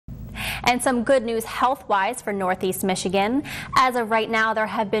And some good news health-wise for Northeast Michigan. As of right now, there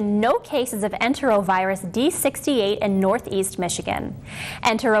have been no cases of Enterovirus D68 in Northeast Michigan.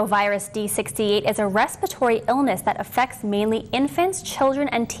 Enterovirus D68 is a respiratory illness that affects mainly infants, children,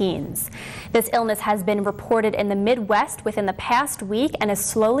 and teens. This illness has been reported in the Midwest within the past week and is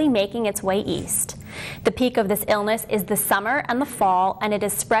slowly making its way east. The peak of this illness is the summer and the fall, and it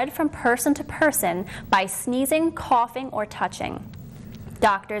is spread from person to person by sneezing, coughing, or touching.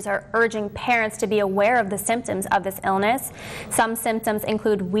 Doctors are urging parents to be aware of the symptoms of this illness. Some symptoms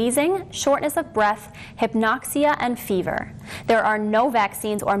include wheezing, shortness of breath, hypoxia, and fever. There are no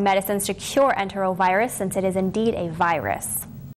vaccines or medicines to cure enterovirus since it is indeed a virus.